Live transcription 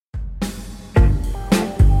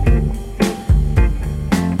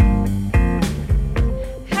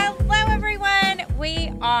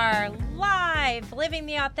Living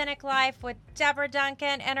the Authentic Life with Deborah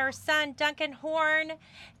Duncan and her son, Duncan Horn,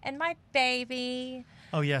 and my baby,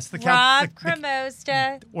 Oh, yes, the Rob Count.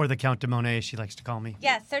 Cremosda. Or the Count de Monet, she likes to call me.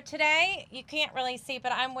 Yes, so today, you can't really see,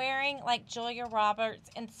 but I'm wearing like Julia Roberts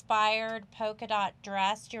inspired polka dot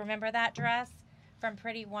dress. Do you remember that dress from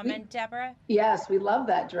Pretty Woman, Deborah? Yes, we love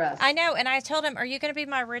that dress. I know, and I told him, are you going to be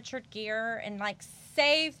my Richard Gere and like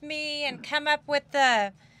save me and come up with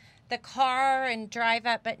the car and drive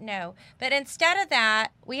up? But no. But instead of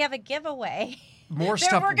that, we have a giveaway. More that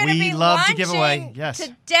stuff we're gonna we be love to give launching away. Yes.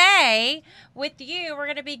 Today, with you, we're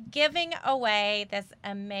going to be giving away this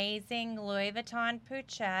amazing Louis Vuitton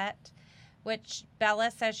Pouchette, which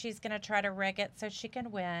Bella says she's going to try to rig it so she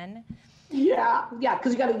can win. Yeah,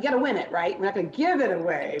 because you got to win it, right? We're not going to give it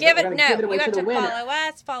away. Give it away you have to winner. follow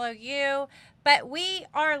us, follow you. But we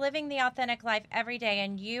are living the authentic life every day,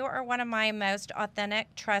 and you are one of my most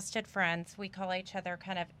authentic, trusted friends. We call each other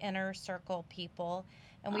kind of inner circle people,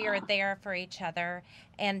 and we are there for each other.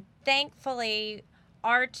 And thankfully,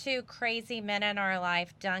 our two crazy men in our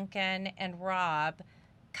life, Duncan and Rob,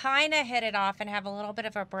 kind of hit it off and have a little bit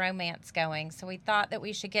of a bromance going. So we thought that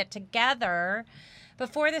we should get together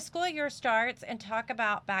before the school year starts and talk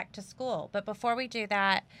about back to school. But before we do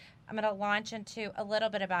that, I'm going to launch into a little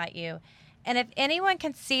bit about you. And if anyone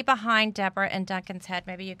can see behind Deborah and Duncan's head,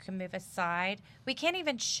 maybe you can move aside. We can't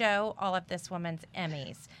even show all of this woman's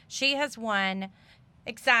Emmys. She has won,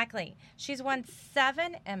 exactly, she's won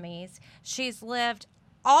 7 Emmys. She's lived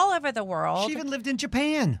all over the world. She even lived in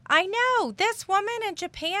Japan. I know. This woman in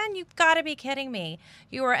Japan, you've got to be kidding me.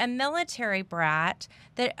 You were a military brat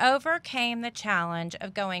that overcame the challenge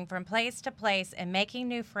of going from place to place and making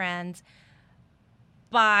new friends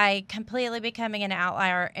by completely becoming an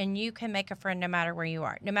outlier, and you can make a friend no matter where you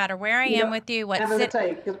are, no matter where I am with you. I'm going to tell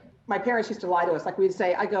you, because my parents used to lie to us. Like we'd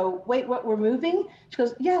say, I go, wait, what, we're moving? She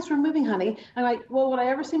goes, yes, we're moving, honey. I'm like, well, would I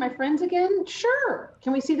ever see my friends again? Sure.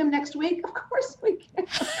 Can we see them next week? Of course we can.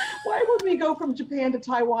 Why would we go from Japan to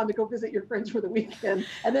Taiwan to go visit your friends for the weekend?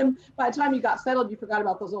 And then by the time you got settled, you forgot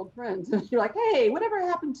about those old friends. And you're like, hey, whatever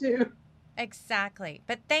happened to? Exactly.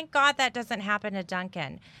 But thank God that doesn't happen to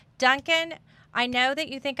Duncan. Duncan, I know that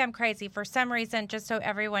you think I'm crazy. For some reason, just so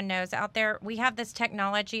everyone knows out there, we have this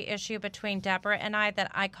technology issue between Deborah and I that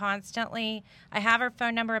I have her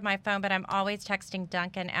phone number in my phone, but I'm always texting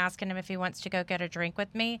Duncan, asking him if he wants to go get a drink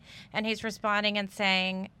with me. And he's responding and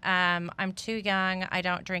saying, I'm too young. I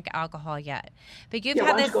don't drink alcohol yet. But you've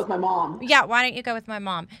had why don't you go with my mom? Yeah, why don't you go with my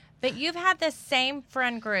mom? But you've had this same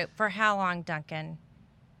friend group for how long, Duncan?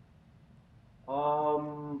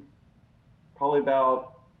 Probably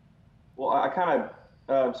about... Well, I kind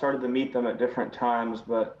of started to meet them at different times,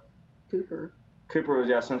 but Cooper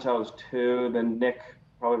was, since I was 2, then Nick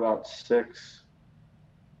probably about 6.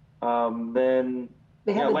 Then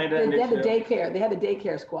they had Landon the daycare. They had the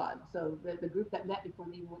daycare squad. So the group that met before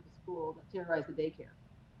they even went to school that terrorized the daycare.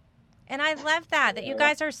 And I love that you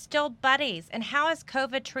guys are still buddies. And how is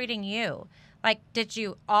COVID treating you? Like, did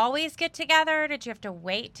you always get together? Did you have to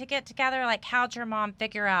wait to get together? Like, how'd your mom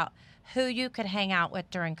figure out who you could hang out with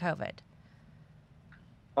during COVID?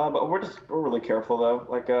 But we're really careful though.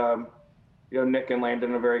 Like, Nick and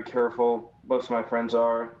Landon are very careful. Most of my friends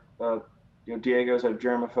are. Diego's a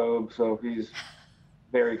germaphobe, so he's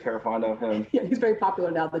very careful. I know him. Yeah, he's very popular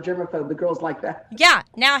now. The germaphobe. The girls like that. Yeah.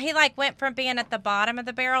 Now he went from being at the bottom of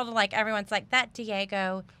the barrel to everyone's like, that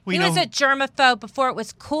Diego. He was a germaphobe before it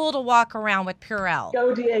was cool to walk around with Purell.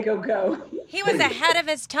 Go Diego, go. He was ahead of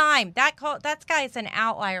his time. That guy is an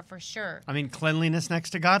outlier for sure. I mean, cleanliness next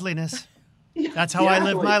to godliness. That's how I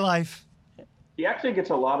live my life. He actually gets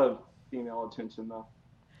a lot of female attention, though.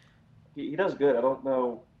 He does good. I don't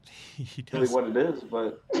know really what it is,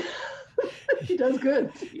 but he does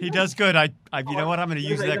good. He does good. You know what? I'm going to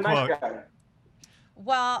use that quote. Nice guy.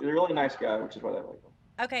 Well, he's a really nice guy, which is why I like him.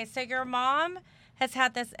 Okay, so your mom has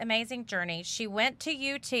had this amazing journey. She went to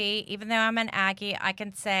UT. Even though I'm an Aggie, I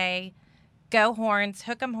can say, go Horns,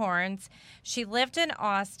 hook 'em horns. She lived in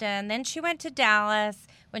Austin. Then she went to Dallas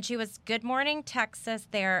when she was Good Morning Texas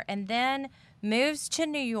there, and then moves to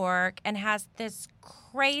New York and has this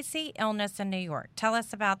crazy illness in New York. Tell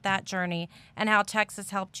us about that journey and how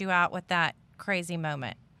Texas helped you out with that crazy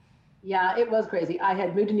moment. Yeah, it was crazy. I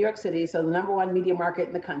had moved to New York City, so the #1 media market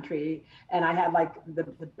in the country. And I had the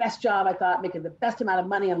best job, I thought, making the best amount of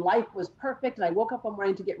money, and life was perfect. And I woke up one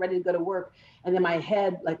morning to get ready to go to work, and then my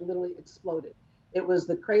head literally exploded. It was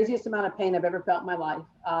the craziest amount of pain I've ever felt in my life.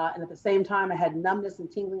 And at the same time, I had numbness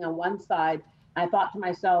and tingling on one side. I thought to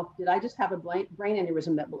myself, did I just have a brain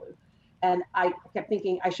aneurysm that blew? And I kept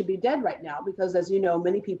thinking I should be dead right now because, as you know,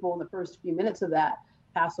 many people in the first few minutes of that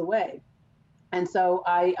pass away. And so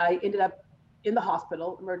I ended up in the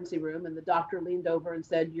hospital emergency room, and the doctor leaned over and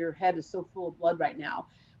said, "Your head is so full of blood right now.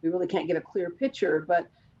 We really can't get a clear picture, but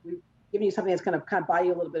we've given you something that's going to kind of buy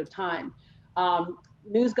you a little bit of time."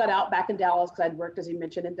 News got out back in Dallas because I'd worked, as you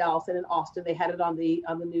mentioned, in Dallas and in Austin. They had it on the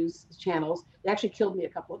news channels. They actually killed me a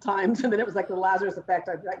couple of times, and then it was like the Lazarus effect.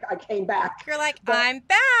 I came back. You're like, I'm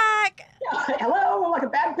back. Yeah, hello, I'm like a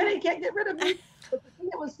bad penny, can't get rid of me. But the thing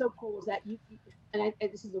that was so cool is that and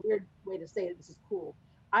this is a weird way to say it. This is cool.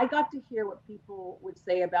 I got to hear what people would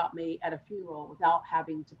say about me at a funeral without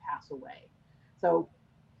having to pass away. So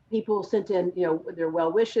people sent in, their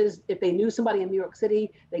well wishes. If they knew somebody in New York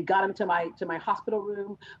City, they got them to my hospital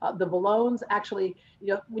room. The Vallones actually,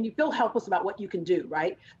 when you feel helpless about what you can do,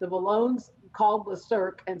 right? The Vallones called the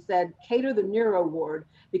Cirque and said, cater the neuro ward,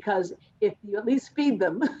 because if you at least feed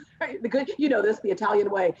them, right, the Italian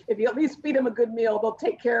way, if you at least feed them a good meal, they'll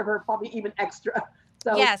take care of her probably even extra.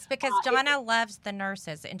 So, yes, because Donna loves the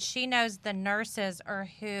nurses, and she knows the nurses are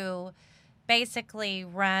who basically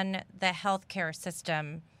run the healthcare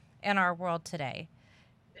system in our world today.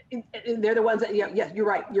 And they're the ones that, yes, you're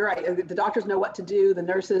right. The doctors know what to do. The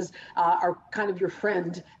nurses are kind of your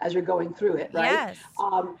friend as you're going through it, right? Yes.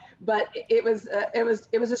 But it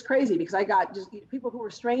was just crazy, because I got just people who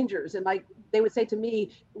were strangers, and like they would say to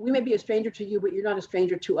me, "We may be a stranger to you, but you're not a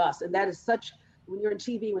stranger to us." And that is such, when you're on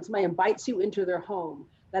TV, when somebody invites you into their home,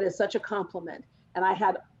 that is such a compliment. And I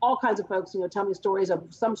had all kinds of folks, tell me stories of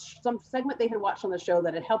some segment they had watched on the show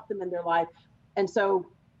that had helped them in their life. And so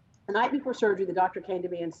the night before surgery, the doctor came to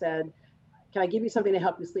me and said, "Can I give you something to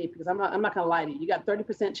help you sleep? Because I'm not going to lie to you. You got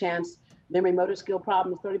 30% chance memory motor skill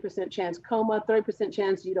problems, 30% chance coma, 30%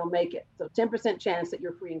 chance you don't make it. So 10% chance that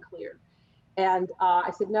you're free and clear." And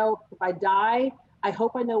I said, "No, if I die, I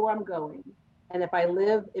hope I know where I'm going. And if I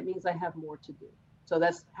live, it means I have more to do." So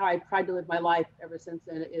that's how I tried to live my life ever since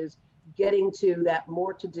then, is getting to that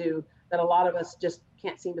more to do that a lot of us just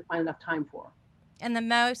can't seem to find enough time for. And the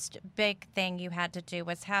most big thing you had to do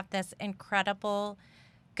was have this incredible,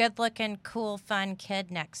 good-looking, cool, fun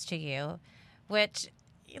kid next to you, which,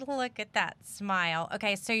 look at that smile.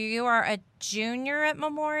 Okay, so you are a junior at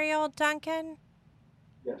Memorial, Duncan?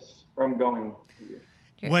 Yes, I'm going.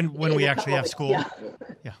 When we actually have school.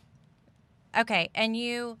 Yeah. Okay, and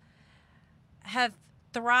you have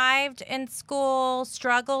thrived in school,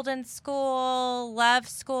 struggled in school, loved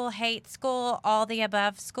school, hate school, all the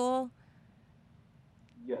above school?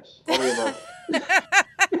 Yes, all the above.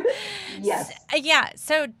 Yes. Yeah,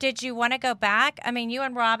 so did you want to go back? I mean, you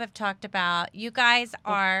and Rob have talked about, you guys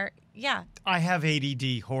are, yeah. I have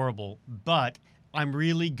ADD, horrible, but I'm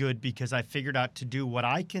really good because I figured out to do what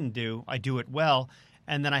I can do. I do it well,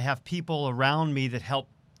 and then I have people around me that help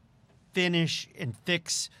finish and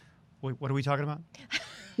fix. Wait, what are we talking about?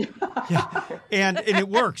 Yeah, and it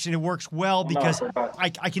works, and it works well because I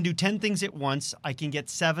can do 10 things at once. I can get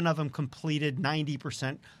 7 of them completed,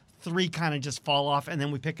 90%. 3 kind of just fall off, and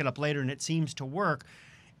then we pick it up later, and it seems to work.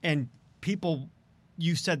 And people,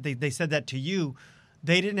 you said they said that to you.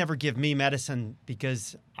 They didn't ever give me medicine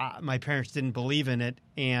because my parents didn't believe in it,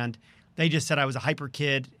 and they just said I was a hyper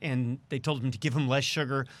kid, and they told them to give them less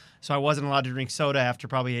sugar, so I wasn't allowed to drink soda after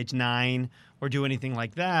probably age 9 or do anything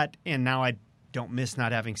like that. And now I don't miss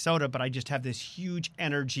not having soda, but I just have this huge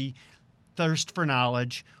energy, thirst for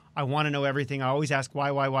knowledge. I want to know everything. I always ask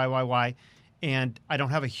why, and I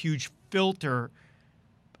don't have a huge filter,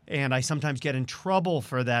 and I sometimes get in trouble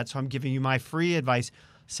for that, so I'm giving you my free advice.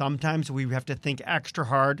 Sometimes we have to think extra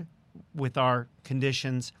hard with our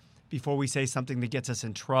conditions before we say something that gets us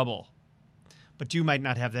in trouble. But you might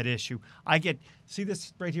not have that issue. See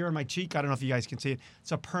this right here on my cheek? I don't know if you guys can see it.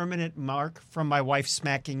 It's a permanent mark from my wife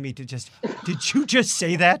smacking me did you just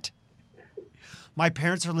say that? My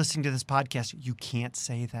parents are listening to this podcast. You can't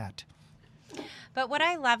say that. But what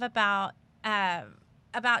I love about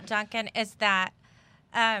Duncan is that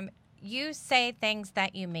you say things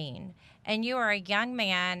that you mean. And you are a young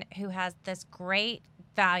man who has this great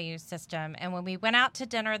value system. And when we went out to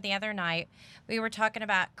dinner the other night, we were talking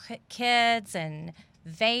about kids and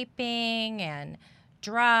vaping and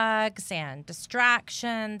drugs and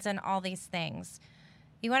distractions and all these things.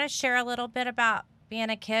 You want to share a little bit about being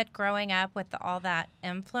a kid growing up with all that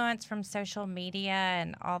influence from social media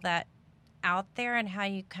and all that out there and how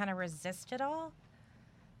you kind of resist it all?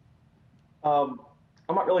 I'm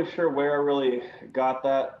not really sure where I really got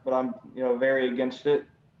that, but I'm, very against it,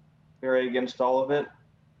 very against all of it.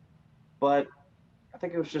 But I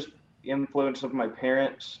think it was just the influence of my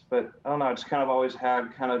parents. But I don't know, I just kind of always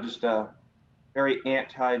had kind of just a very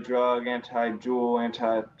anti-drug, anti-Juul,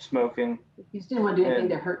 anti-smoking. You just didn't want to do anything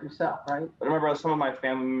to hurt yourself, right? I remember some of my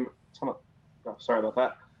family, sorry about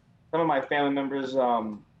that. Some of my family members,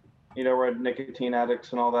 we're nicotine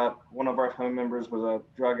addicts and all that. One of our family members was a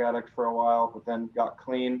drug addict for a while, but then got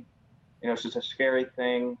clean. It's just a scary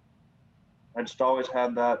thing. I just always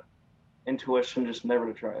had that intuition, just never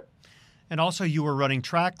to try it. And also, you were running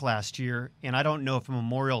track last year, and I don't know if a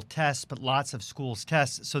Memorial tests, but lots of schools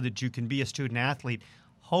test so that you can be a student athlete.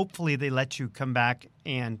 Hopefully, they let you come back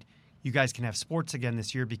and you guys can have sports again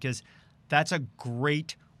this year, because that's a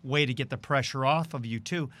great way to get the pressure off of you,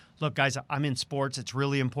 too. Look, guys, I'm in sports. It's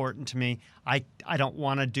really important to me. I don't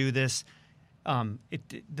want to do this.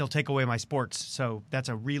 They'll take away my sports. So that's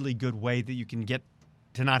a really good way that you can get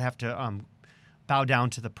to not have to bow down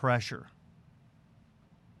to the pressure.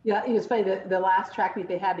 Yeah, it was funny. The last track meet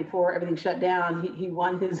they had before everything shut down, he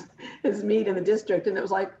won his meet in the district, and it was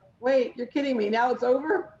like, wait, you're kidding me? Now it's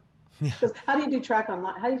over? Because how do you do track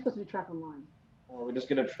online? How are you supposed to do track online? We just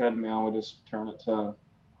get a treadmill. We just turn it to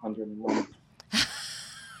 101.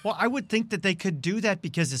 Well, I would think that they could do that,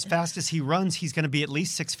 because as fast as he runs, he's going to be at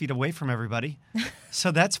least 6 feet away from everybody. So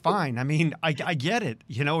that's fine. I mean, I get it.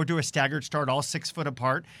 Or do a staggered start, all 6 foot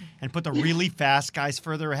apart, and put the really fast guys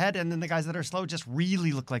further ahead, and then the guys that are slow just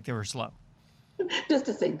really look like they were slow. Just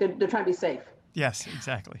to see. They're trying to be safe. Yes,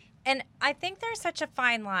 exactly. And I think there's such a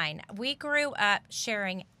fine line. We grew up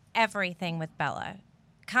sharing everything with Bella,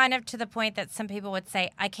 kind of to the point that some people would say,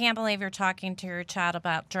 I can't believe you're talking to your child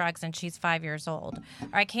about drugs and she's 5 years old.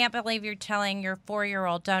 Or I can't believe you're telling your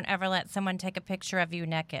 4-year-old, don't ever let someone take a picture of you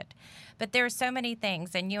naked. But there are so many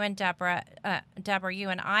things, and you and Deborah, you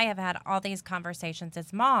and I have had all these conversations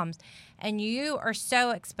as moms, and you are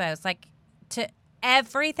so exposed, like, to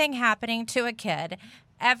everything happening to a kid,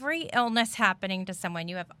 every illness happening to someone.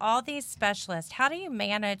 You have all these specialists. How do you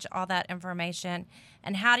manage all that information,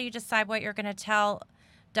 and how do you decide what you're going to tell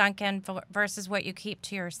Duncan versus what you keep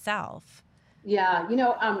to yourself? Yeah,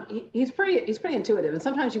 he's pretty intuitive, and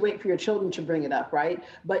sometimes you wait for your children to bring it up, right?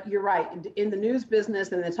 But you're right. In the news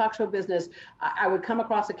business and the talk show business, I would come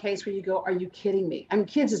across a case where you go, "Are you kidding me?" I mean,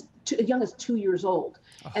 kids as young as 2 years old,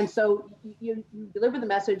 and so you deliver the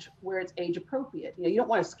message where it's age appropriate. You don't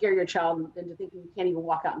want to scare your child into thinking you can't even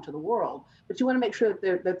walk out into the world, but you want to make sure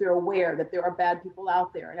that they're aware that there are bad people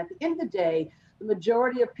out there, and at the end of the day, the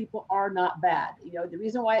majority of people are not bad. The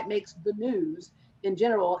reason why it makes the news in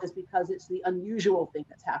general is because it's the unusual thing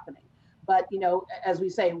that's happening. But, as we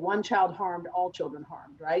say, one child harmed, all children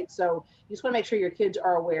harmed, right? So you just want to make sure your kids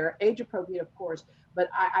are aware, age appropriate, of course. But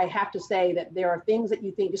I have to say that there are things that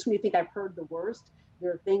you think, just when you think I've heard the worst,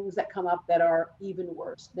 there are things that come up that are even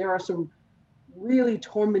worse. There are some really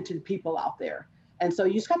tormented people out there. And so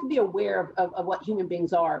you just have to be aware of what human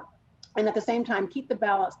beings are. And at the same time, keep the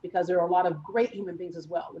balance, because there are a lot of great human beings as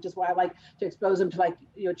well, which is why I like to expose them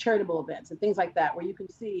to charitable events and things like that, where you can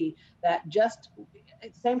see that just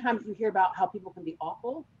at the same time that you hear about how people can be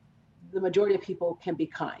awful, the majority of people can be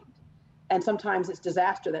kind. And sometimes it's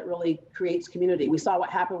disaster that really creates community. We saw what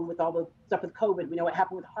happened with all the stuff with COVID. We know what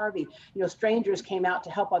happened with Harvey. Strangers came out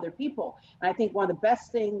to help other people. And I think one of the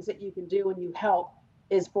best things that you can do when you help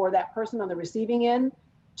is for that person on the receiving end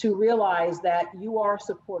to realize that you are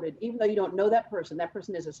supported, even though you don't know that person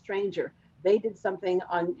is a stranger. They did something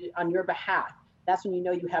on your behalf. That's when you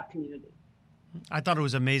know you have community. I thought it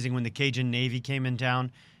was amazing when the Cajun Navy came in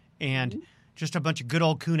town, and just a bunch of good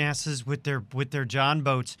old coonasses with their John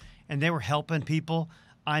boats, and they were helping people.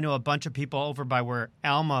 I know a bunch of people over by where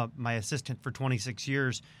Alma, my assistant for 26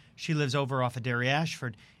 years, she lives over off of Derry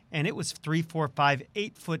Ashford, and it was 3, 4, 5,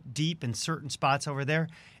 8 foot deep in certain spots over there.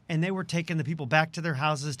 And they were taking the people back to their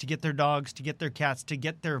houses to get their dogs, to get their cats, to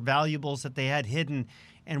get their valuables that they had hidden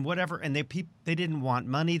and whatever. And they didn't want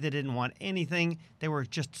money. They didn't want anything. They were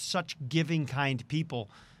just such giving, kind people.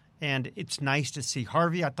 And it's nice to see.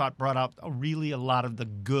 Harvey, I thought, brought out a lot of the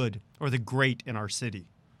good or the great in our city.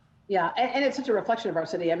 Yeah, and it's such a reflection of our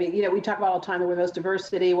city. I mean, we talk about all the time that we're the most diverse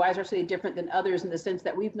city. Why is our city different than others in the sense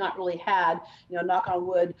that we've not really had, knock on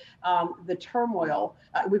wood, the turmoil.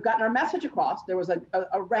 We've gotten our message across. There was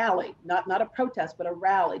a rally, not a protest, but a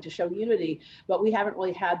rally to show unity. But we haven't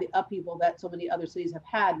really had the upheaval that so many other cities have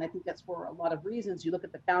had. And I think that's for a lot of reasons. You look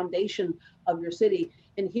at the foundation of your city.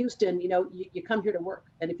 In Houston, you come here to work.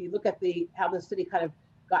 And if you look at how the city kind of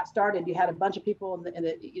got started, you had a bunch of people in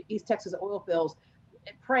the East Texas oil fields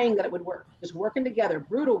praying that it would work, just working together,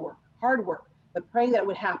 brutal work, hard work, but praying that it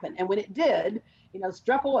would happen. And when it did,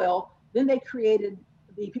 struck oil, then they created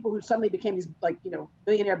the people who suddenly became these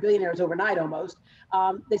billionaires overnight almost.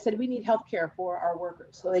 They said, we need healthcare for our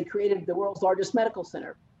workers. So they created the world's largest medical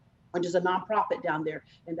center, which is a nonprofit down there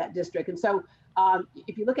in that district. And so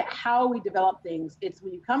if you look at how we develop things, it's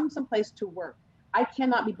when you come someplace to work, I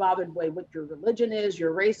cannot be bothered by what your religion is,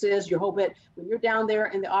 your race is, your whole bit. When you're down there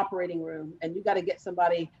in the operating room and you got to get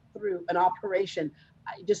somebody through an operation.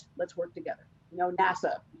 Let's work together.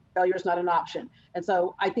 NASA, failure is not an option. And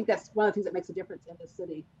so I think that's one of the things that makes a difference in this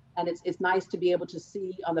city. And it's nice to be able to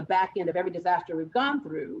see on the back end of every disaster we've gone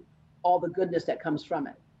through, all the goodness that comes from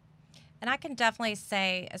it. And I can definitely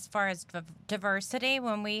say, as far as diversity,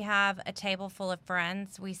 when we have a table full of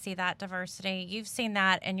friends, we see that diversity. You've seen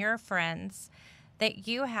that in your friends that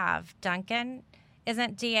you have. Duncan,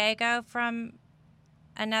 isn't Diego from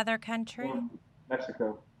another country?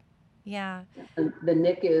 Mexico. Yeah. And the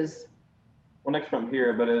Nick is? Well, Nick's from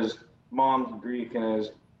here, but his mom's Greek and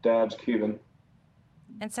his dad's Cuban.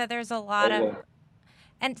 And so there's a lot of...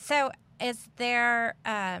 And so is there...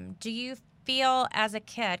 do you feel as a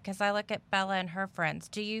kid, because I look at Bella and her friends,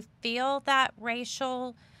 do you feel that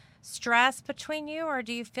racial stress between you, or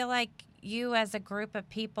do you feel like you as a group of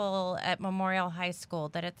people at Memorial High School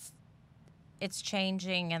that it's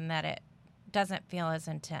changing and that it doesn't feel as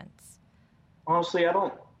intense? Honestly, I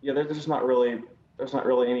don't. Yeah, there's not really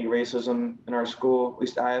any racism in our school. At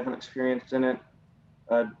least I haven't experienced in it.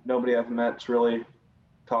 Nobody I've met's really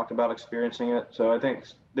talked about experiencing it. So I think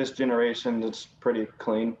this generation, it's pretty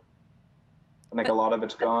clean. I think a lot of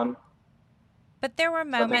it's gone. But there were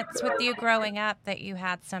moments with you growing up that you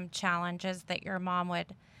had some challenges that your mom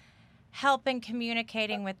would help in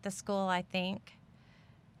communicating with the school, I think.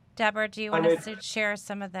 Deborah, do you want to share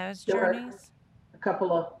some of those journeys? A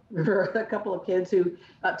couple of kids who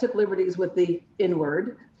took liberties with the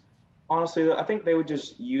N-word. Honestly, I think they would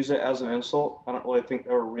just use it as an insult. I don't really think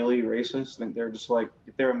they were really racist. I think they're just like,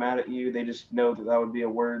 if they were mad at you, they just know that would be a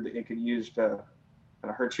word that they could use to kind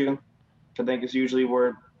of hurt you. Which I think is usually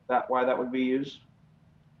why that would be used.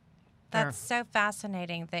 That's so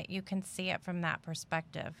fascinating that you can see it from that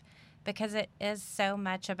perspective, because it is so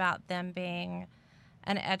much about them being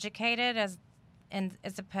uneducated as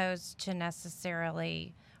opposed to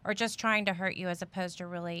necessarily, or just trying to hurt you as opposed to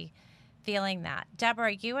really feeling that.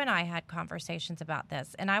 Deborah, you and I had conversations about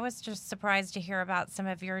this, and I was just surprised to hear about some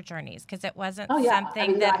of your journeys, because it wasn't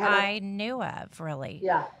something that I knew of, really.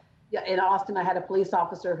 Yeah. Yeah, in Austin, I had a police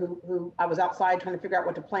officer who I was outside trying to figure out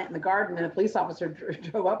what to plant in the garden, and a police officer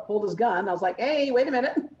drove up, pulled his gun. I was like, "Hey, wait a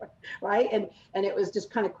minute," right? And it was just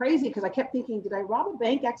kind of crazy because I kept thinking, "Did I rob a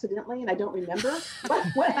bank accidentally?" And I don't remember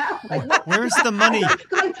what happened. Like, where's the money?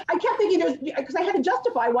 Because I kept thinking because I had to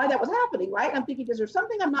justify why that was happening, right? I'm thinking, is there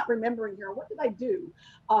something I'm not remembering here? What did I do?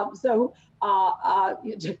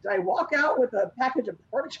 Did I walk out with a package of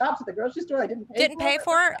pork chops at the grocery store I didn't pay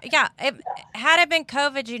for? Yeah. Had it been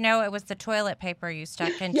COVID, it was the toilet paper you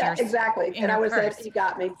stuck into your exactly. And I would say, you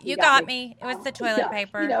got me. You got me. It was the toilet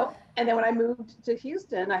paper. And then when I moved to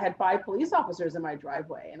Houston, I had 5 police officers in my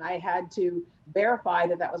driveway, and I had to verify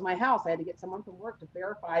that was my house. I had to get someone from work to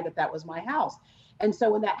verify that was my house. And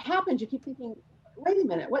so when that happens, you keep thinking, wait a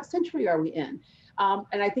minute, what century are we in?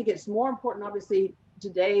 And I think it's more important, obviously,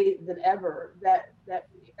 today than ever, that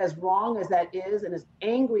as wrong as that is, and as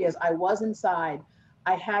angry as I was inside,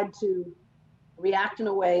 I had to react in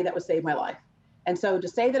a way that would save my life. And so to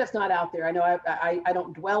say that it's not out there, I know I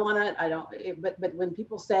don't dwell on it. But when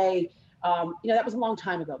people say, that was a long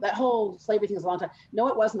time ago, that whole slavery thing is a long time. No,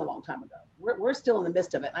 it wasn't a long time ago. We're still in the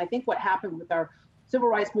midst of it. And I think what happened with our civil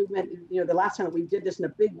rights movement, the last time that we did this in a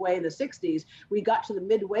big way in the 60s, we got to the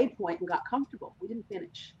midway point and got comfortable. We didn't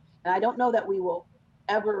finish. And I don't know that we will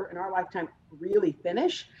ever in our lifetime really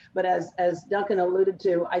finish, but as Duncan alluded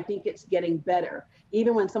to, I think it's getting better.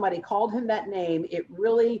 Even when somebody called him that name,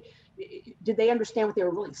 did they understand what they were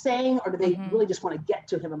really saying, or did they really just want to get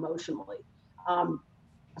to him emotionally?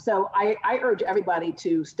 So I urge everybody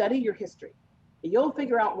to study your history. You'll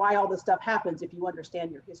figure out why all this stuff happens if you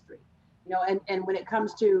understand your history. And when it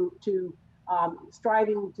comes to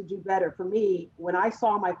striving to do better, for me, when I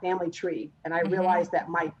saw my family tree and I realized that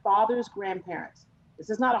my father's grandparents, this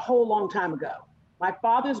is not a whole long time ago, my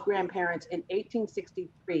father's grandparents in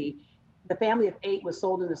 1863, the family of 8 was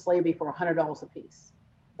sold into slavery for $100 a piece.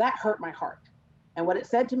 That hurt my heart. And what it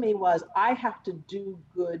said to me was, I have to do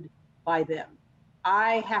good by them.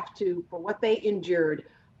 I have to, for what they endured,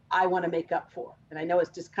 I want to make up for. And I know it's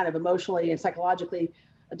just kind of emotionally and psychologically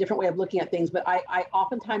a different way of looking at things, but I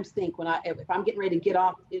oftentimes think if I'm getting ready to get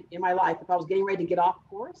off in my life, if I was getting ready to get off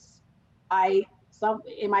course,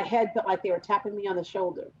 in my head felt like they were tapping me on the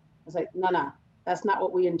shoulder. I was like, no, that's not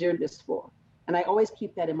what we endured this for. And I always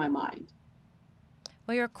keep that in my mind.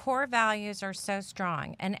 Well, your core values are so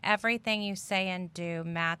strong, and everything you say and do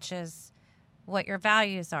matches what your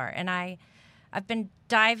values are. And I've been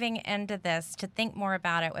diving into this to think more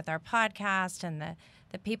about it with our podcast and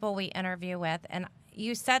the people we interview with. And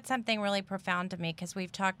you said something really profound to me, because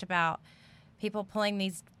we've talked about people pulling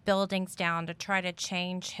these buildings down to try to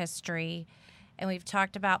change history. and we've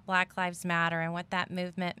talked about Black Lives Matter and what that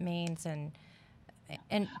movement means, and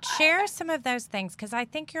share some of those things, because I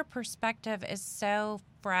think your perspective is so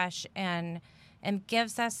fresh and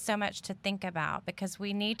gives us so much to think about, because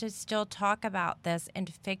we need to still talk about this and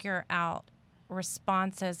figure out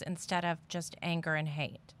responses instead of just anger and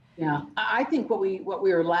hate. Yeah, I think what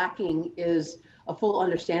we are lacking is a full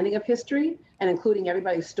understanding of history and including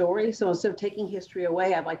everybody's story. So instead of taking history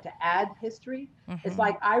away, I'd like to add history. Mm-hmm. It's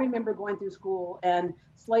like I remember going through school and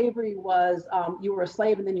slavery was you were a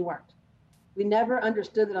slave and then you weren't. We never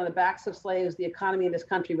understood that on the backs of slaves, the economy of this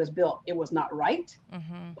country was built. It was not right.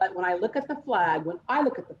 Mm-hmm. But when I look at the flag,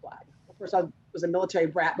 of course, I was a military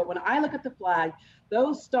brat, but when I look at the flag,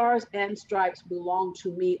 those stars and stripes belong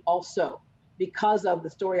to me also because of the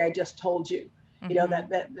story I just told you. Mm-hmm. You know,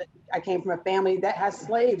 that I came from a family that has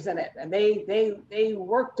slaves in it, and they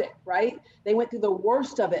worked it, right? They went through the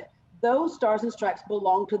worst of it. Those stars and stripes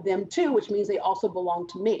belong to them too, which means they also belong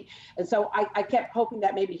to me. And so I kept hoping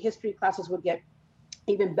that maybe history classes would get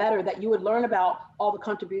even better, that you would learn about all the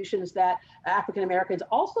contributions that African Americans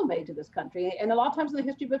also made to this country. And a lot of times in the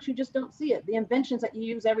history books, you just don't see it. The inventions that you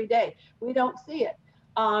use every day, we don't see it.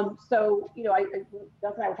 So, you know,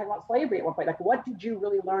 Doug and I were talking about slavery at one point. Like, what did you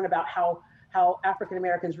really learn about how African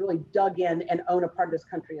Americans really dug in and own a part of this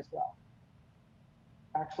country as well?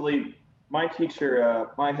 Actually, my teacher,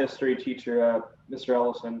 my history teacher, Mr.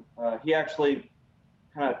 Ellison, he actually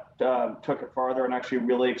kind of took it farther and actually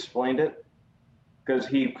really explained it, because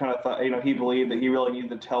he kind of thought, you know, he believed that he really needed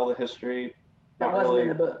to tell the history. That wasn't in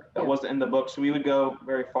the book. That wasn't in the book. So we would go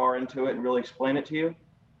very far into it and really explain it to you.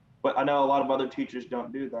 But I know a lot of other teachers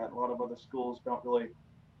don't do that. A lot of other schools don't really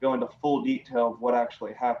go into full detail of what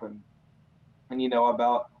actually happened. And, you know,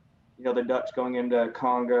 about, you know, the Dutch going into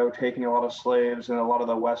Congo, taking a lot of slaves, and a lot of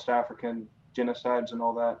the West African genocides and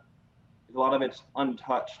all that. A lot of it's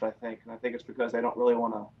untouched, I think. And I think it's because they don't really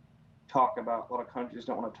want to talk about, a lot of countries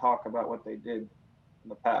don't want to talk about what they did in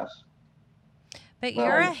the past. But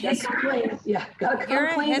you're a history. Yeah, you're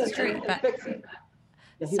a history. And fix it.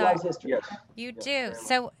 Yeah, he So- loves history. Yes. You Yes, do. very much.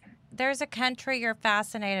 So there's a country you're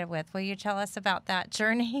fascinated with. Will you tell us about that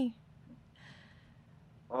journey?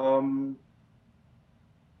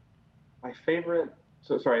 My favorite.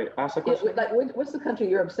 So sorry. Ask the question. Like, what's the country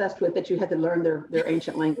you're obsessed with that you had to learn their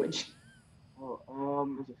ancient language? Oh,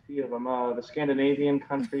 there's a few of them. The Scandinavian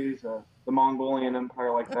countries, the Mongolian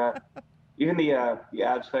Empire, like that. Even the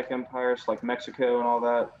Aztec empires, like Mexico and all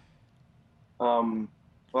that.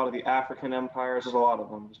 A lot of the African empires. There's a lot of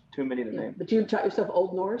them. There's too many to name. But you taught yourself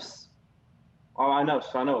Old Norse. Oh, I know.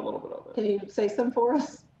 So I know a little bit of it. Can you say some for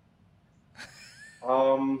us?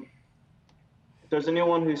 If there's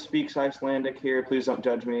anyone who speaks Icelandic here, please don't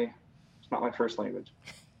judge me. It's not my first language.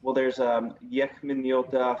 Well, there's Ég mun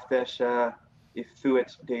njóta af þess if þú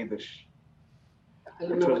ert Davish. I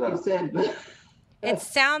don't know what you said, but It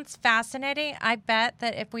sounds fascinating. I bet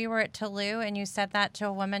that if we were at Toulouse and you said that to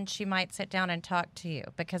a woman, she might sit down and talk to you,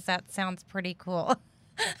 because that sounds pretty cool.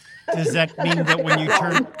 Does that mean that when you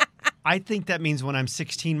turn... I think that means when I'm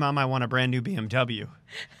 16, Mom, I want a brand new BMW.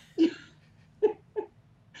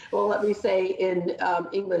 well, let me say in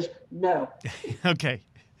English, no. Okay.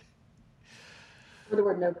 Where did the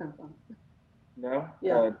word no come from? No?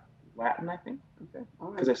 Yeah. Latin, I think. Okay, all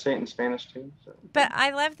right. Because I say it in Spanish too. So. But I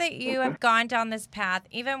love that you have gone down this path.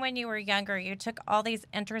 Even when you were younger, you took all these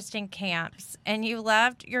interesting camps, and you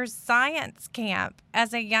loved your science camp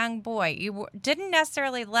as a young boy. You didn't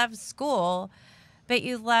necessarily love school, but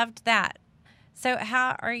you loved that. So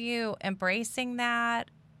how are you embracing that?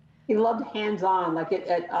 He loved hands-on. Like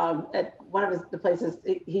at one of the places,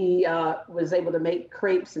 he was able to make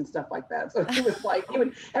crepes and stuff like that. So he was like,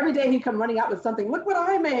 every day he'd come running out with something. Look what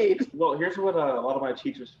I made. Well, here's what a lot of my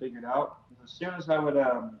teachers figured out. As soon as I would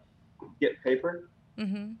get paper,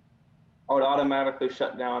 Mm-hmm. I would automatically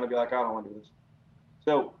shut down and be like, I don't want to do this.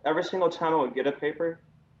 So every single time I would get a paper,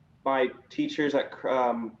 my teachers at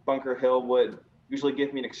Bunker Hill would usually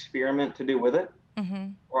give me an experiment to do with it. Mm-hmm.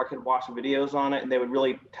 Or I could watch videos on it, and they would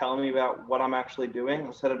really tell me about what I'm actually doing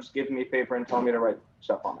instead of just giving me paper and telling me to write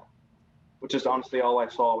stuff on it, which is honestly all I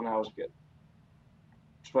saw when I was a kid.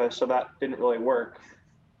 So that didn't really work.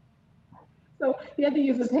 So he had to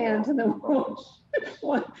use his hands. And then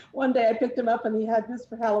one day I picked him up and he had this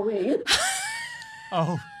for Halloween.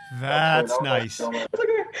 Oh, that's That was nice. so much.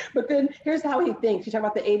 But then here's how he thinks. You talk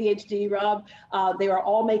about the ADHD, Rob. They were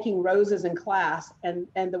all making roses in class. And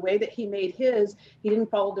the way that he made his, he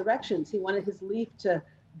didn't follow directions. He wanted his leaf to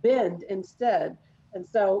bend instead. And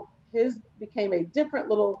so his became a different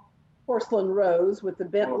little porcelain rose with the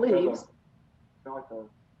bent leaves. Feel like the,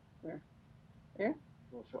 Where? Here?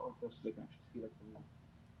 well, feel like this, so they can actually see like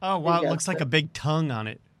the Oh, wow. It looks like a big tongue on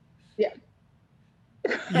it. Yeah.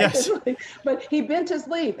 Yes. But he bent his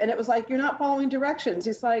leaf, and it was like, you're not following directions.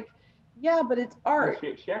 He's like, yeah, but it's art.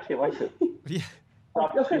 She actually likes it. Yeah.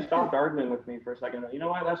 She stopped arguing with me for a second. You know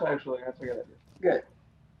what? That's a good idea. Good.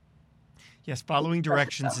 Yes, following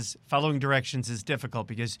directions is difficult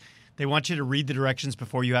because they want you to read the directions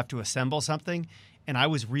before you have to assemble something. And I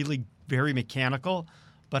was really very mechanical,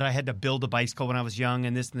 but I had to build a bicycle when I was young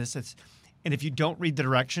and this. And if you don't read the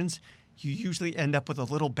directions, you usually end up with a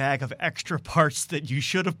little bag of extra parts that you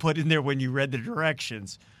should have put in there when you read the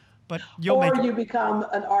directions. But you become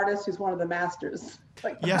an artist who's one of the masters,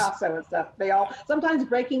 like Yes. Picasso and stuff. Sometimes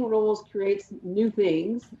breaking rules creates new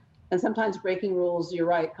things, and sometimes breaking rules, you're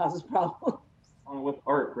right, causes problems. With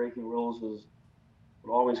art, breaking rules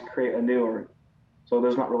would always create a new art. So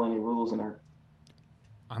there's not really any rules in art.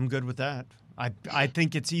 I'm good with that. I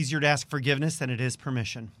think it's easier to ask forgiveness than it is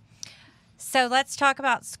permission. So let's talk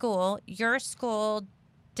about school. Your school,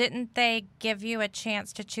 didn't they give you a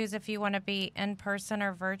chance to choose if you want to be in person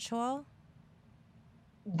or virtual?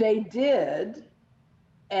 They did,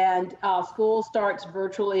 and school starts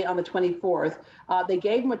virtually on the 24th. They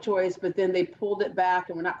gave them a choice, but then they pulled it back,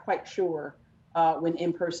 and we're not quite sure when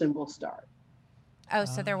in-person will start. Oh,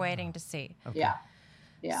 so they're waiting to see. Okay. Yeah.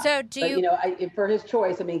 Yeah. So for his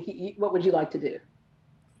choice, I mean, what would you like to do?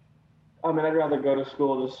 I mean, I'd rather go to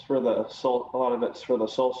school just for the a lot of it's for the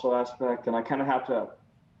social aspect, and I kind of have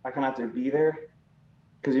to be there,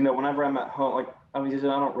 because whenever I'm at home, I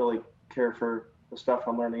don't really care for the stuff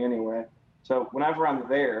I'm learning anyway. So whenever I'm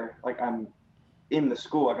there, I'm in the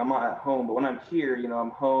school, I'm not at home. But when I'm here,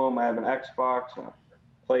 I'm home. I have an Xbox and a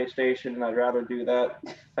PlayStation, and I'd rather do that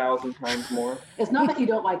 1,000 times more. It's not that you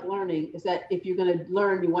don't like learning; it's that if you're going to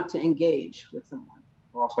learn, you want to engage with someone.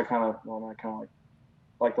 Also, I kind of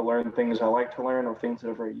like to learn things I like to learn, or things that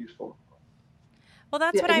are very useful. Well,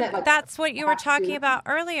 that's what you were talking about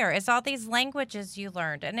earlier, is all these languages you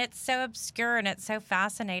learned. And it's so obscure and it's so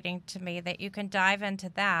fascinating to me that you can dive into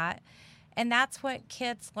that. And that's what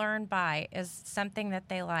kids learn by, is something that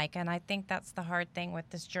they like. And I think that's the hard thing with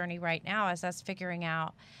this journey right now, is us figuring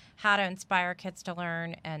out how to inspire kids to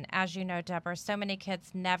learn. And as you know, Deborah, so many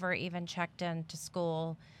kids never even checked into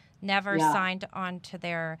school, never signed on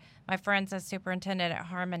to my friend's a superintendent at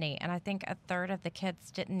Harmony, and I think a third of the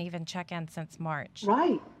kids didn't even check in since March.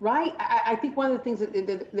 Right. I think one of the things that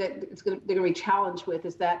they're going to be challenged with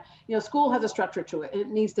is that, school has a structure to it, and it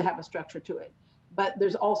needs to have a structure to it. But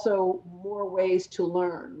there's also more ways to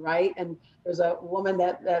learn, right? And there's a woman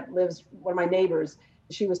that lives, one of my neighbors,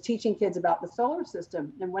 she was teaching kids about the solar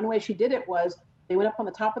system. And one way she did it was they went up on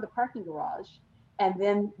the top of the parking garage, and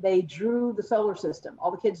then they drew the solar system.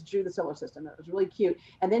 All the kids drew the solar system. It was really cute.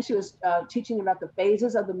 And then she was teaching about the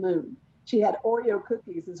phases of the moon. She had Oreo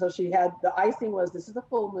cookies. And so she had, the icing was, this is a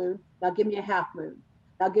full moon. Now give me a half moon.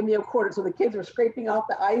 Now give me a quarter. So the kids were scraping off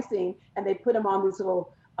the icing, and they put them on this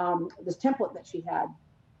little, this template that she had.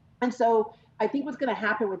 And so I think what's going to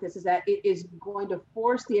happen with this is that it is going to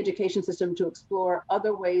force the education system to explore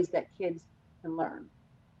other ways that kids can learn.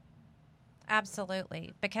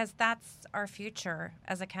 Absolutely, because that's our future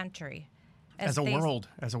as a country. As a world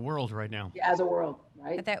right now. Yeah, as a world,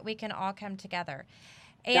 right? That we can all come together.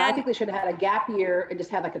 And I think they should have had a gap year and just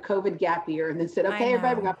had like a COVID gap year, and then said, okay,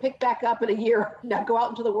 everybody, we're going to pick back up in a year. Now go out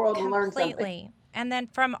into the world and learn something. Completely. And then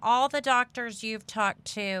from all the doctors you've talked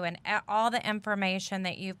to and all the information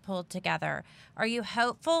that you've pulled together, are you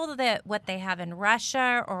hopeful that what they have in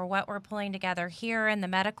Russia or what we're pulling together here in the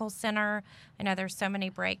medical center, I know there's so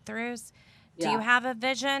many breakthroughs, do you have a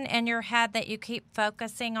vision in your head that you keep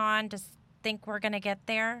focusing on to think we're going to get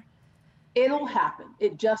there? It'll happen.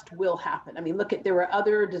 It just will happen. I mean, there were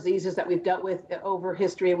other diseases that we've dealt with over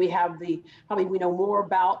history. We have probably we know more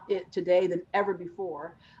about it today than ever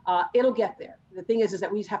before. It'll get there. The thing is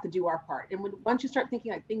that we just have to do our part. And once you start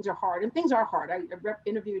thinking like things are hard, and things are hard. I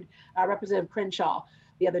interviewed Representative Crenshaw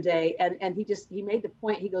the other day, and he made the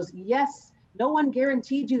point. He goes, yes, no one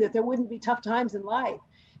guaranteed you that there wouldn't be tough times in life.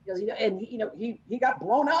 Because he got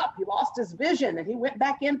blown up. He lost his vision, and he went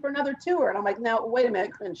back in for another tour. And I'm like, now wait a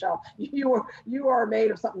minute, Crenshaw, you are made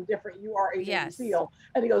of something different. You are a Navy SEAL.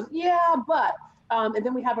 And he goes, yeah, but and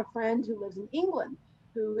then we have a friend who lives in England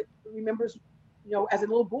who remembers, as a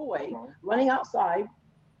little boy running outside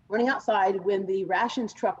when the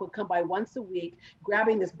rations truck would come by once a week,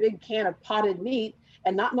 grabbing this big can of potted meat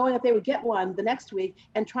and not knowing if they would get one the next week,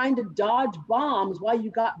 and trying to dodge bombs while you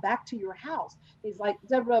got back to your house. He's like,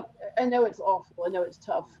 Deborah, I know it's awful. I know it's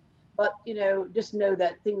tough, but just know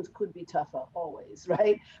that things could be tough always,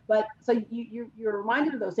 right? But so you're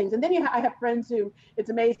reminded of those things. And then I have friends who, it's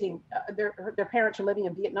amazing, their parents are living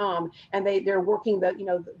in Vietnam, and they're working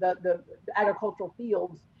the agricultural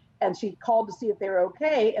fields, and she called to see if they were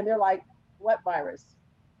okay, and they're like, what virus?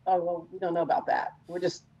 Oh, well, we don't know about that.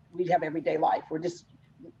 We have everyday life. We're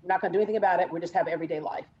not going to do anything about it. We just have everyday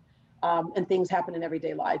life, and things happen in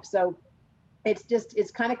everyday life. So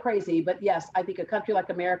it's kind of crazy. But yes, I think a country like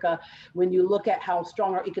America, when you look at how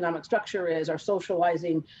strong our economic structure is, our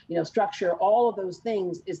socializing, structure, all of those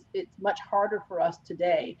things, it's much harder for us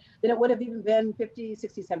today than it would have even been 50,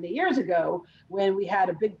 60, 70 years ago, when we had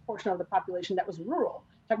a big portion of the population that was rural.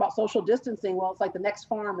 Talk about social distancing. Well, it's like the next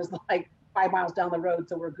farm is like 5 miles down the road,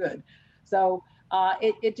 so we're good. So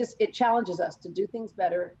it challenges us to do things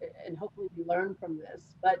better, and hopefully we learn from this.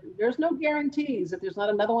 But there's no guarantees that there's not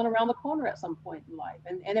another one around the corner at some point in life,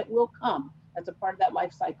 and it will come. That's a part of that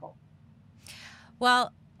life cycle.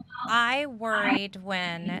 Well, I worried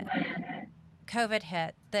when COVID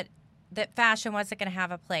hit that fashion wasn't going to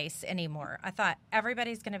have a place anymore. I thought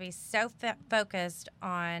everybody's going to be so focused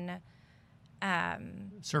on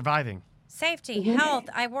surviving, safety, health.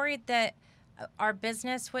 I worried that our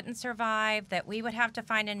business wouldn't survive, that we would have to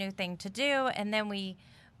find a new thing to do. And then we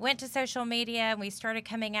went to social media and we started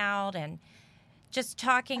coming out and just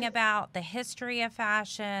talking about the history of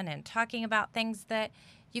fashion and talking about things that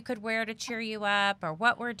you could wear to cheer you up, or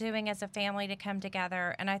what we're doing as a family to come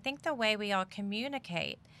together. And I think the way we all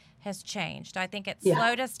communicate has changed. I think it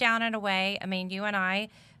slowed us down in a way. I mean, you and I,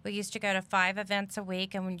 we used to go to 5 events a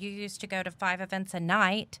week, and when you used to go to 5 events a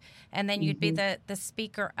night, and then you'd be the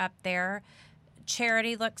speaker up there.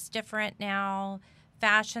 Charity looks different now.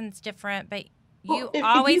 Fashion's different, but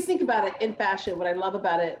if you think about it in fashion, what I love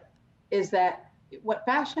about it is that what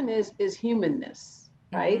fashion is humanness,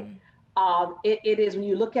 right? It is when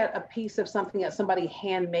you look at a piece of something that somebody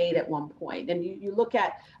handmade at one point, and you look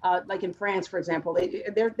at like in France, for example, they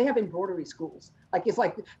have embroidery schools. Like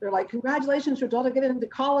they're like, congratulations, your daughter getting into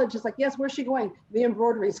college. It's like, yes, where's she going? The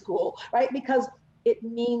embroidery school, right? Because it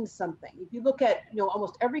means something. If you look at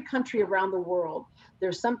almost every country around the world,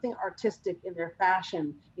 there's something artistic in their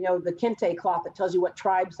fashion. The kente cloth that tells you what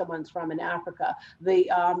tribe someone's from in Africa. The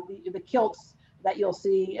kilts that you'll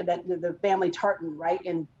see, that the family tartan, right,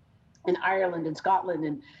 in Ireland and Scotland.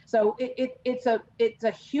 And so it's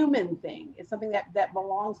a human thing. It's something that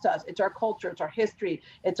belongs to us. It's our culture, it's our history,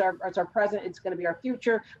 it's our present, it's going to be our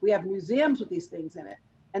future. We have museums with these things in it.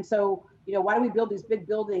 And so, why do we build these big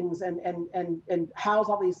buildings and house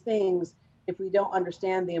all these things if we don't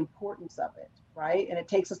understand the importance of it, right? And it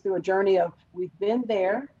takes us through a journey of, we've been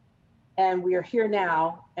there and we are here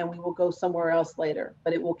now, and we will go somewhere else later,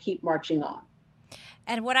 but it will keep marching on.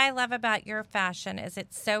 And what I love about your fashion is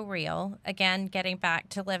it's so real. Again, getting back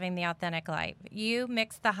to living the authentic life. You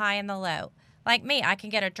mix the high and the low. Like me, I can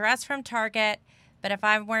get a dress from Target, but if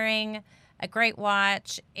I'm wearing a great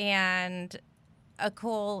watch and a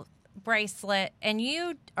cool bracelet, and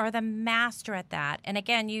you are the master at that. And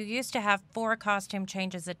again, you used to have 4 costume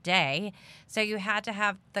changes a day, so you had to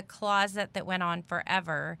have the closet that went on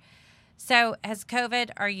forever. So has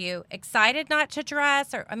COVID, are you excited not to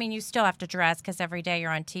dress? Or, I mean, you still have to dress because every day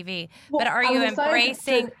you're on TV, but are you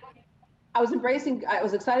embracing? I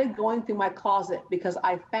was excited going through my closet because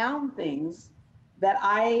I found things that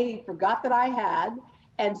I forgot that I had.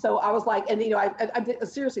 And so I was like, and I did,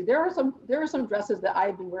 seriously, there are some dresses that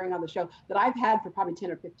I've been wearing on the show that I've had for probably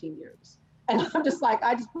 10 or 15 years. And I'm just like,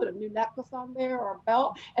 I just put a new necklace on there or a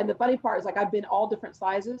belt. And the funny part is, like, I've been all different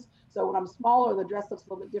sizes. So when I'm smaller, the dress looks a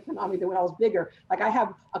little bit different on me than when I was bigger. Like, I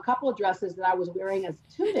have a couple of dresses that I was wearing as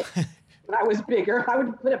tunics when I was bigger. I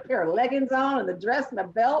would put a pair of leggings on and the dress and a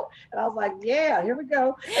belt. And I was like, yeah, here we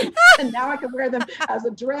go. And now I can wear them as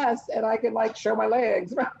a dress and I can like show my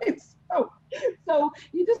legs, right? So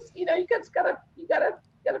you just, you gotta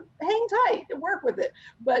hang tight and work with it.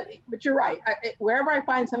 But you're right. Wherever I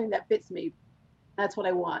find something that fits me, that's what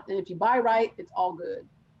I want. And if you buy right, it's all good.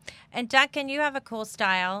 And Duncan, you have a cool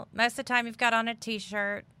style. Most of the time you've got on a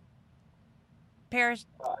t-shirt, pair of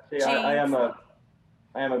jeans. I am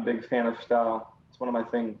a big fan of style. It's one of my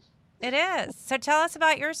things. It is. So tell us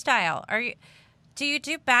about your style. Do you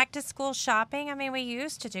do back to school shopping? I mean, we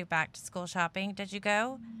used to do back to school shopping. Did you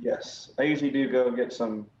go? Yes. I usually do go get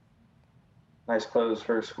some nice clothes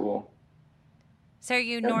for school. So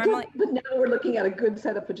you normally... But now we're looking at a good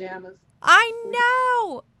set of pajamas. I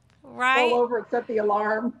know, right? All over except the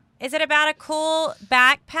alarm. Is it about a cool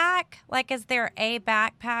backpack? Like, is there a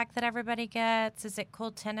backpack that everybody gets? Is it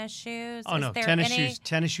cool tennis shoes? Oh, no, tennis shoes.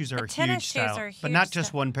 Tennis shoes are a huge style, but not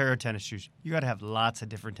just one pair of tennis shoes. You got to have lots of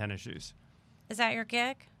different tennis shoes. Is that your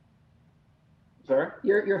gig? Sorry?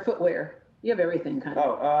 Your footwear. You have everything kind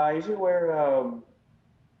of. Oh, I usually wear.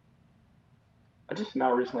 I just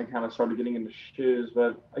now recently kind of started getting into shoes,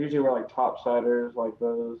 but I usually wear like topsiders, like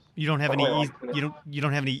those. You don't have I any wear, like, tennis- you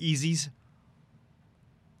don't have any Yeezys?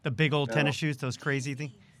 The big old No. tennis shoes, those crazy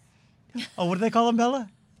things. Oh, what do they call them, Bella?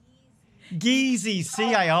 Yeezy.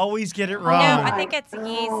 See, I always get it No, wrong. I think it's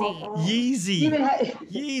Yeezy. Yeezy. Even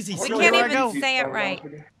Yeezy. We See, can't here I even go. say it right.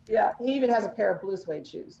 yeah, he even has a pair of blue suede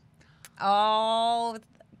shoes. Oh,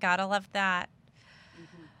 gotta love that.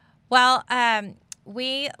 Well,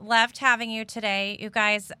 we loved having you today. You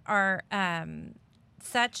guys are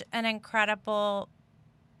such an incredible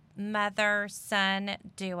mother-son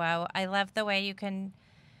duo. I love the way you can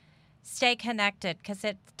stay connected because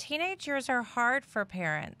teenage years are hard for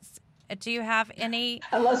parents. Do you have any?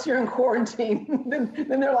 Unless you're in quarantine, then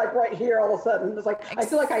they're like right here all of a sudden. It's like I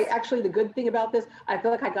feel like the good thing about this, I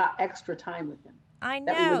feel like I got extra time with him. I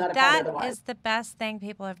that we would know not have had that otherwise. is the best thing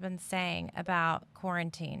people have been saying about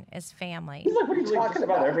quarantine is family. He's like, what are you Usually talking just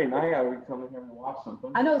about about? every night I would come in here and watch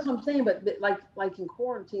something. I know that's what I'm saying, but like in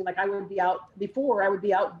quarantine, like I would be out before. I would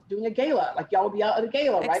be out doing a gala. Like y'all would be out at a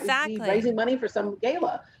gala, right? Exactly. We'd be raising money for some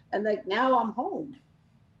gala, and like now I'm home.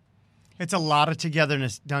 It's a lot of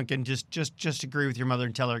togetherness, Duncan. Just agree with your mother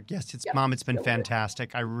and tell her, yes, Mom, it's been Yep.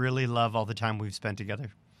 fantastic. I really love all the time we've spent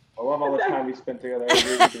together. I love all the time we spent together. I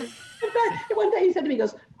agree with you. In fact, one day he said to me, he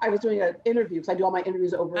goes, I was doing an interview because I do all my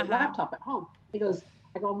interviews over a laptop at home. He goes,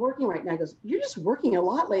 I go, I'm working right now. He goes, you're just working a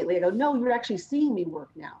lot lately. I go, no, you're actually seeing me work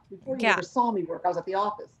now. Before you ever saw me work, I was at the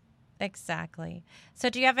office. Exactly.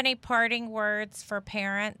 So do you have any parting words for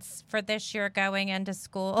parents for this year going into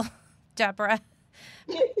school, Deborah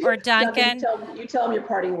or Duncan? You tell them your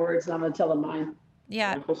parting words, and I'm going to tell them mine.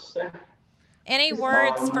 Yeah. Just say- Any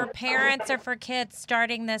words for parents or for kids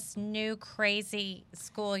starting this new crazy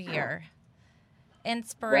school year?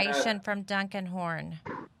 Inspiration from Duncan Horn.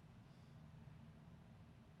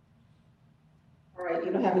 All right,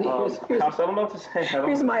 you don't have any. House, I don't know what to say.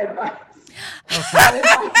 Here's my advice. Okay.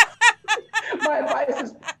 My advice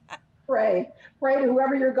is pray. Pray to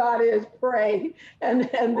whoever your God is. Pray, and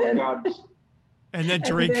then God. And then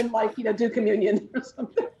drink. and then do communion or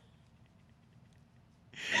something.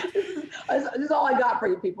 This is all I got for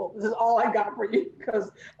you, people. This is all I got for you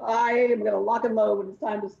because I am going to lock and load when it's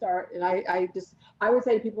time to start. And I would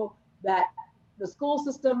say to people that the school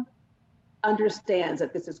system understands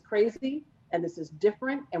that this is crazy and this is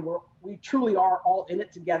different, and we truly are all in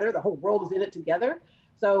it together. The whole world is in it together.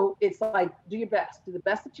 So it's like, do your best, do the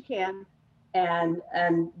best that you can, and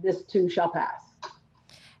this too shall pass.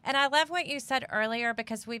 And I love what you said earlier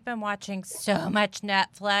because we've been watching so much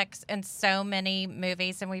Netflix and so many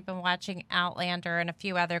movies, and we've been watching Outlander and a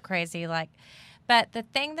few other crazy But the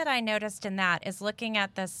thing that I noticed in that is looking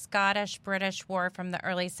at the Scottish-British War from the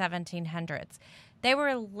early 1700s. They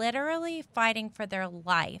were literally fighting for their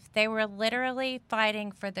life. They were literally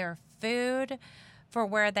fighting for their food, for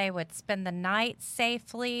where they would spend the night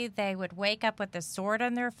safely. They would wake up with a sword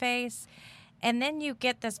on their face. And then you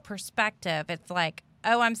get this perspective. It's like,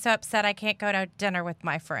 oh, I'm so upset I can't go to dinner with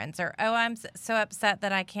my friends. Or, oh, I'm so upset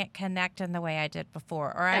that I can't connect in the way I did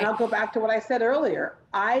before. And I'll go back to what I said earlier.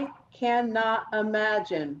 I cannot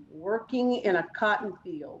imagine working in a cotton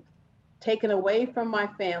field, taken away from my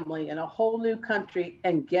family in a whole new country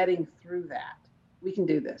and getting through that. We can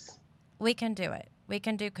do this. We can do it. We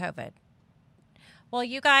can do COVID. Well,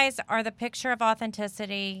 you guys are the picture of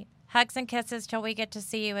authenticity. Hugs and kisses till we get to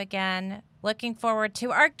see you again. Looking forward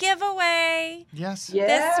to our giveaway Yes.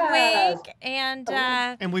 this week. And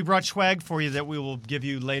we brought swag for you that we will give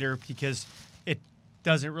you later because it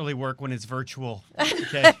doesn't really work when it's virtual.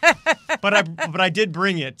 Okay. but I did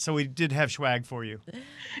bring it, so we did have swag for you.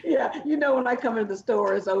 Yeah, when I come into the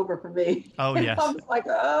store, it's over for me. Oh, yes. I'm just like,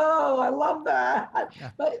 oh, I love that.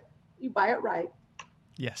 Yeah. But you buy it right.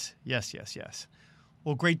 Yes.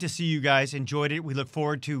 Well, great to see you guys. Enjoyed it. We look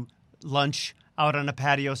forward to lunch out on a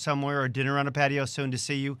patio somewhere or dinner on a patio soon to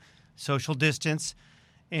see you. Social distance.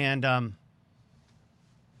 And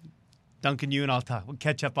Duncan, you and we'll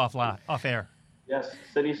catch up off air. Yes,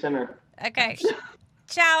 city center. okay.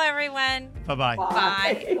 Ciao, everyone. Bye-bye.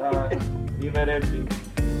 Bye.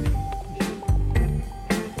 Arrivederci.